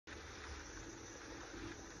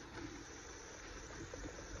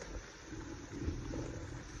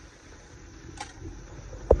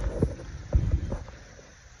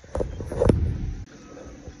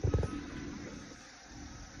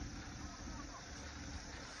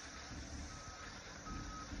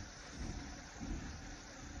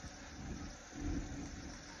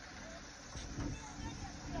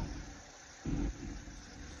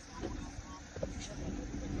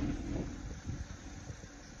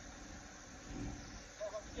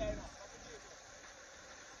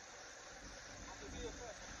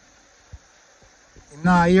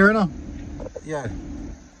Nah, here, no? Yeah.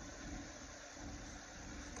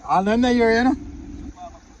 All them there here, you know?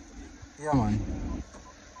 Yeah, man.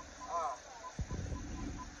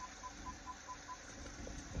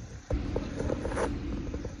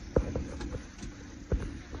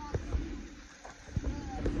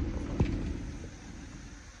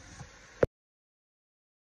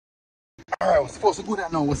 Alright, we're supposed to go there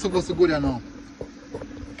now. We're supposed to go there now.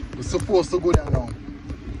 We're supposed to go there now.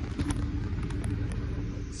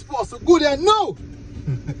 Supposed to go there now!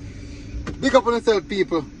 Big up on yourself,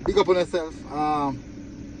 people. Big up on yourself.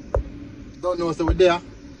 Don't know, so we're there.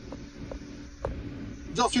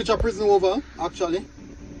 Just reach a prison over, actually.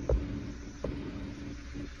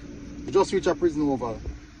 Just reach a prison over.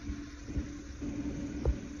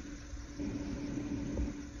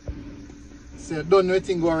 So done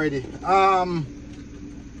anything already. From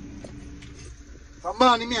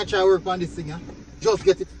morning me I try to work on this thing, yeah? Just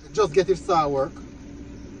get it start work.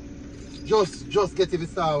 Just get it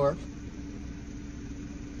start work.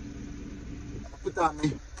 Put on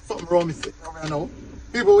me something wrong me right now.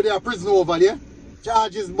 People with their prison over there.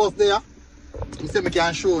 Charges bus there. You say me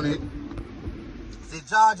can show it. See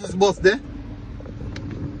charges bus there.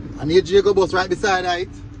 And the Jago bus right beside it.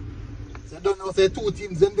 So I don't know, say two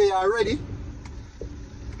teams in there already.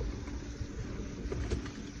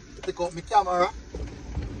 Take out my camera.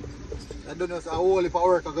 I don't know, so a whole heap of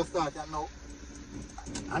work I go start here now.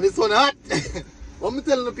 And the sun hot. What me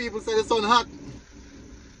telling the people, say the sun hot.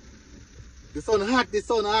 The sun hot,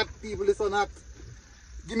 people, the sun hot.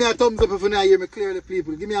 Give me a thumbs up if you not hear me clearly,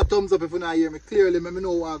 people. Give me a thumbs up if you not hear me clearly. Let me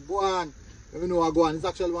know what go on. Let me know what go on. It's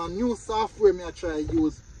actually one new software me I try to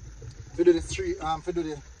use to do the stream.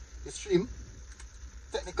 The stream.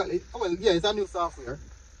 Technically, well, yeah, it's a new software.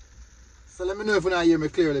 So let me know if you not hear me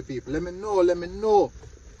clearly, people. Let me know. Let me know.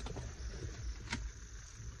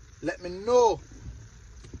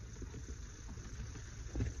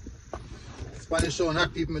 Spanish town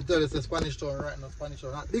hot, people. Me tell you, it's Spanish town right now. Spanish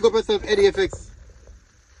town hot. Big up yourself, Eddie FX.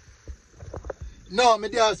 No, me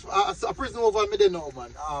there a prison over me there now,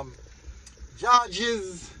 man.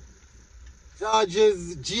 Georges,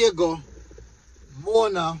 Jago,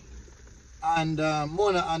 Mona,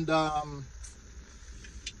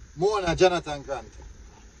 Jonathan Grant.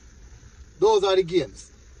 Those are the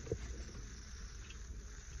games.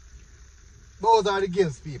 Those are the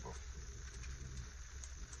games, people.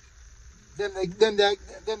 Them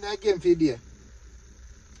the game for there.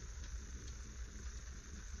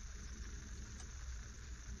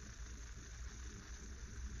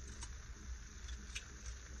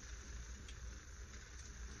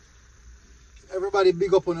 Everybody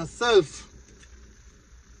big up on yourself.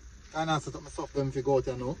 And I set up myself when we go out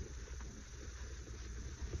there now.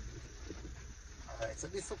 Alright, so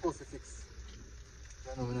this is supposed to fix.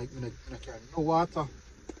 You know, I carry no water.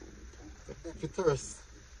 If you thirst.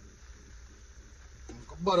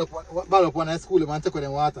 Bad up when I school and take with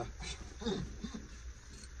them water.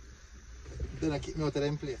 Then I keep me out of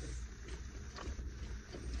them place.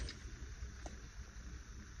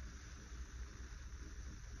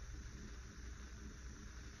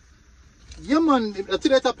 Yeah, man,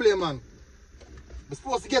 today to play, man. We're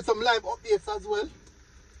supposed to get some live updates as well.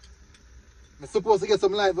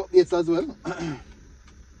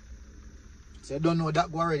 So I don't know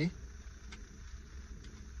that go already.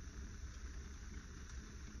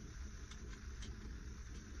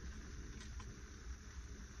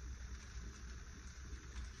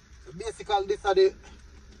 So basically, this are the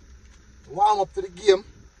warm up to the game.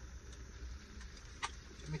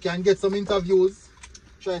 We can get some interviews.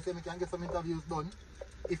 Try to say we can get some interviews done,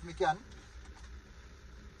 if we can.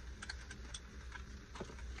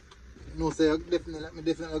 No, say definitely, let me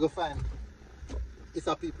definitely go find. It's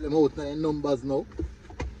a people them out now in numbers now.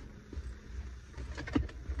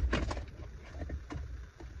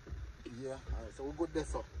 Yeah, alright, so we're good there,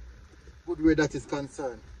 so. Good where that is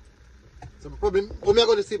concerned. So probably when I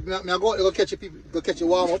go to see, I go catch people, go catch a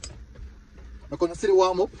warm up. I'm gonna see the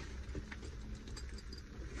warm up.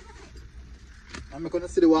 I'm going to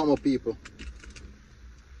see the warm-up people.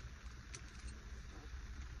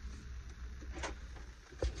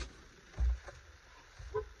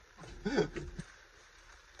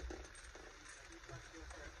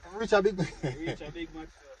 Reach a big match.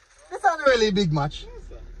 This is not really a big match.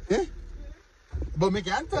 Yeah? But I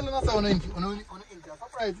can't tell you on the India.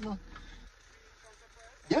 Surprise, you know.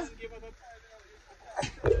 Yeah?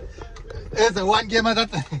 It's a one game at a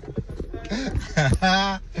time.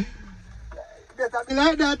 Better be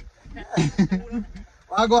like that.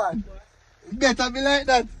 Go on. Better be like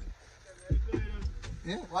that.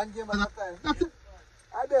 Yeah, one game at a time. That's it.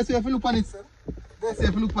 I dare say if you look on it, sir. Dare say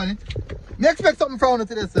if you look on it. Me expect something from you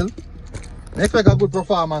today, sir. I expect a good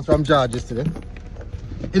performance from George today.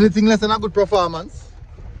 Anything less than a good performance,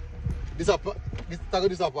 this is a good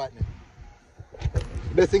disappointment.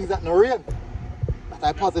 The things that no rain. That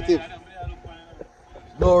are positive.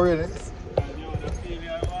 No rain.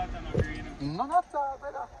 None at all,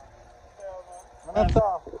 brother. None at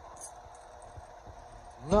all.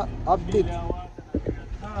 Not a bit.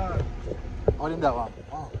 How in that one?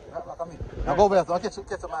 Oh, come here. Now go over there, so I'll catch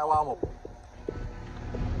my warm up.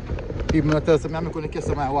 People not tell me I'm going to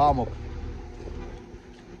catch my warm up.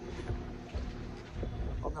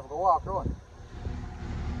 I'm never going to walk around.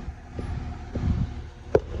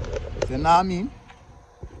 You know what I mean?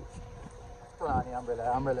 Turn on the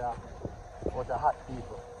umbrella. What a hot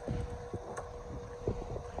people.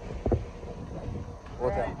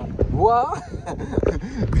 What a hot. What?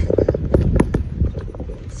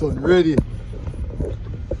 Sun ready.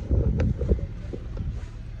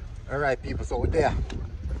 Alright people, so we're there.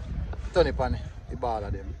 Turn it on the ball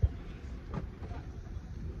of them.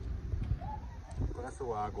 Gonna see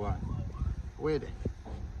what I go on. Where they?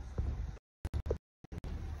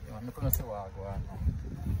 I'm not gonna see what I go on now.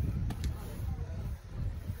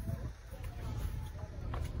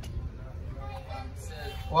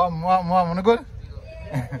 Wanna go?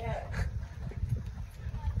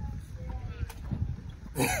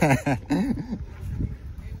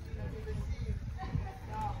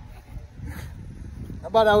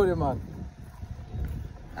 Not bad out there, man.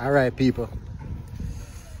 Alright, people.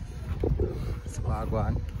 So I go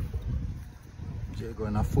on. Jago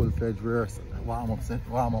in a full-fledged rehearsal. Warm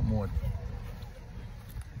up mode.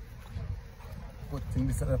 Put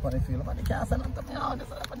things this up on the field. But they can't send them to me now. They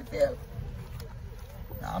set up on the field.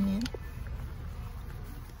 You know what I mean?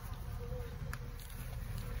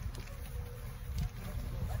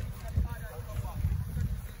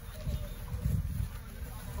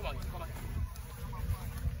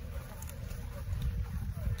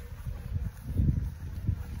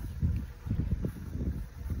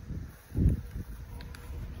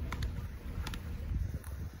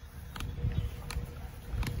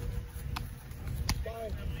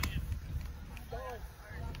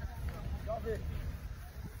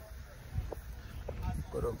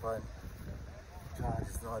 Good up fine.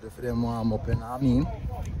 Charges now for them warm up, you know what I mean?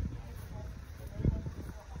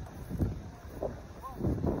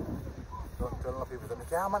 Don't tell no people that I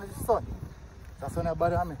can't manage the sun. That's when I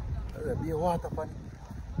bother me. There's a bit of water upon it.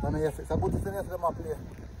 It's a good thing to them play.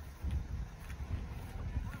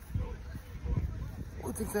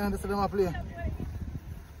 Good thing to them play.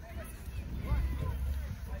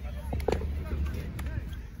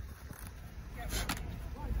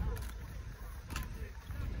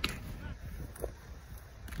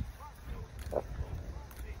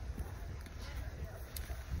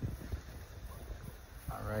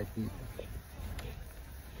 Alright people.